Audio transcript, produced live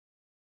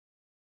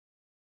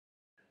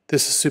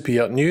This is Super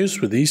Yacht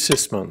News with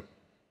Sisman.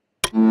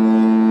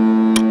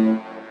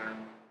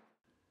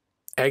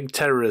 Egg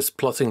terrorists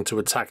plotting to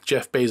attack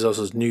Jeff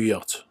Bezos' new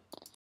yacht.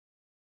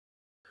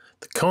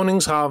 The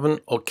Koningshaven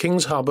or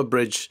King's Harbour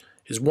Bridge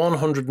is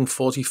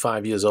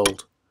 145 years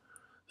old.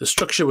 The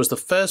structure was the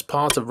first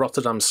part of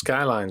Rotterdam's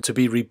skyline to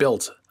be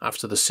rebuilt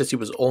after the city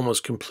was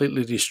almost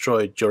completely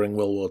destroyed during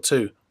World War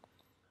II.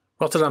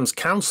 Rotterdam's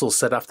council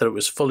said after it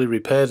was fully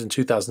repaired in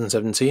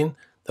 2017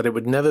 that it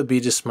would never be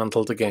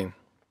dismantled again.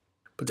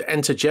 But to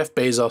enter Jeff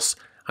Bezos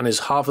and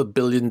his $500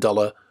 million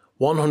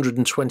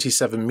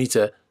 127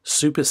 metre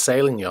super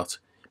sailing yacht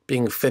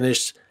being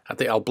finished at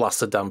the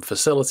Alblaserdam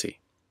facility.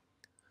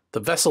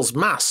 The vessel's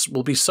masts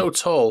will be so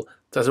tall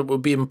that it will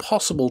be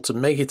impossible to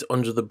make it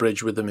under the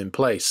bridge with them in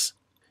place.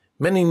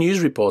 Many news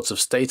reports have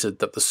stated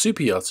that the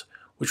super yacht,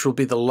 which will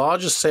be the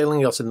largest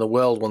sailing yacht in the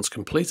world once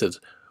completed,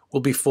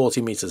 will be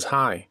 40 metres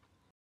high.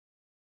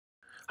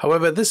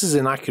 However, this is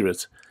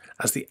inaccurate,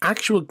 as the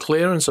actual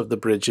clearance of the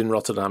bridge in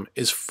Rotterdam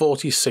is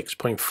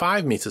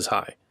 46.5 metres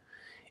high.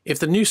 If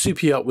the new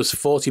super yacht was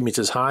 40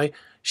 metres high,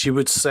 she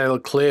would sail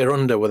clear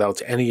under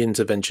without any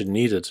intervention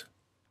needed.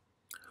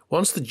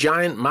 Once the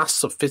giant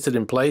masts are fitted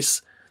in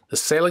place, the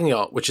sailing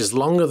yacht, which is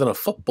longer than a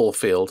football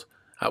field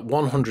at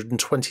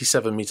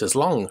 127 metres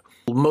long,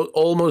 will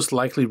almost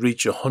likely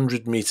reach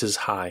 100 metres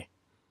high.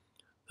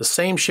 The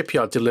same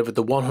shipyard delivered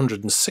the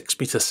 106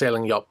 metre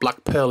sailing yacht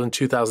Black Pearl in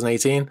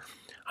 2018,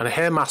 and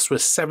her masts were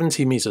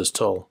 70 metres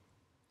tall.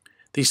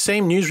 These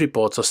same news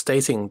reports are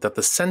stating that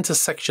the centre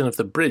section of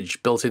the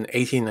bridge, built in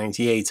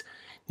 1898,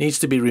 needs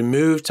to be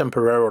removed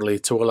temporarily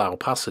to allow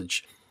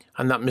passage,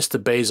 and that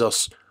Mr.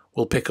 Bezos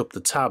will pick up the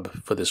tab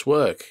for this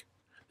work.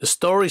 The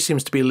story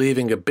seems to be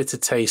leaving a bitter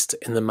taste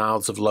in the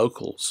mouths of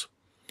locals.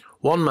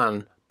 One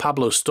man,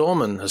 Pablo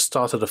Storman, has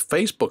started a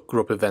Facebook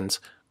group event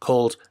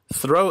called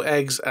Throw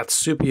Eggs at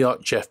Super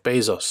Yacht Jeff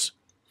Bezos.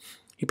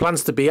 He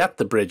plans to be at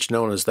the bridge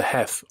known as the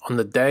Hef on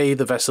the day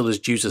the vessel is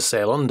due to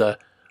sail under,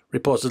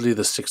 reportedly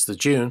the 6th of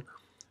June,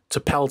 to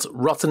pelt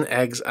rotten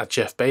eggs at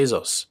Jeff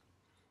Bezos.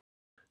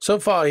 So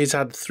far he's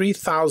had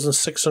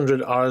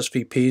 3,600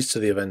 RSVPs to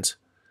the event.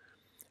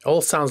 It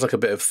all sounds like a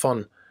bit of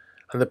fun,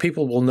 and the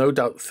people will no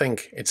doubt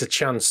think it's a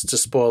chance to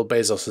spoil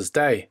Bezos'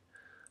 day.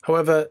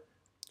 However,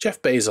 Jeff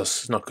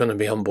Bezos is not going to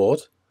be on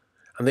board,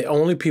 and the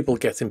only people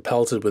getting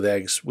pelted with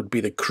eggs would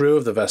be the crew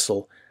of the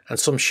vessel and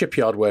some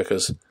shipyard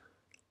workers,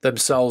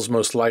 themselves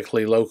most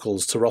likely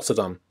locals to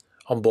Rotterdam,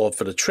 on board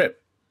for the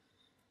trip.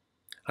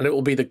 And it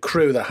will be the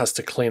crew that has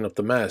to clean up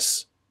the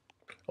mess.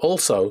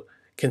 Also,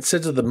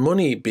 consider the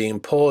money being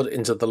poured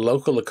into the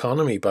local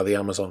economy by the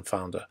Amazon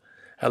founder,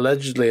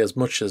 allegedly as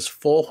much as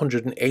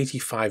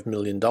 $485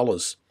 million.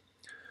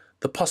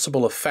 The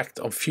possible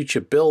effect on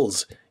future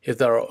bills if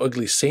there are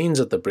ugly scenes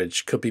at the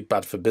bridge could be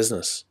bad for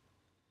business.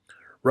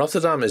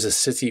 Rotterdam is a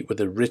city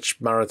with a rich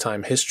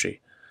maritime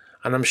history,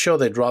 and I'm sure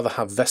they'd rather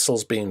have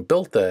vessels being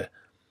built there,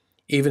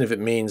 even if it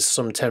means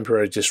some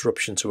temporary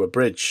disruption to a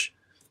bridge.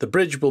 The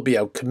bridge will be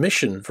out of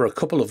commission for a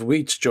couple of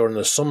weeks during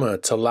the summer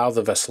to allow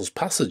the vessel's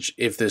passage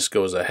if this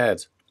goes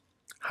ahead.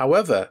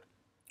 However,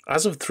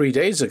 as of 3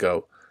 days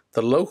ago,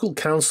 the local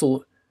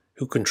council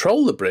who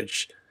control the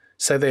bridge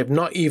say they have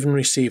not even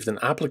received an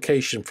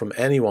application from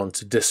anyone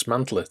to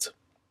dismantle it.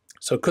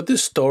 So could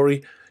this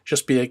story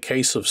just be a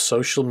case of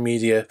social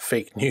media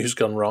fake news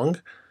gone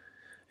wrong?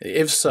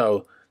 If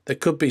so, there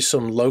could be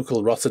some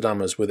local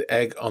Rotterdammers with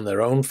egg on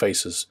their own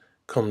faces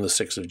come the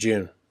 6th of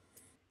June.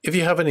 If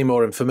you have any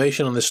more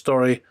information on this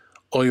story,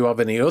 or you have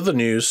any other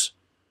news,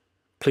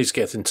 please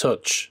get in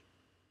touch.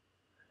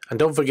 And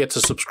don't forget to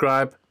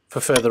subscribe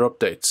for further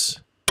updates.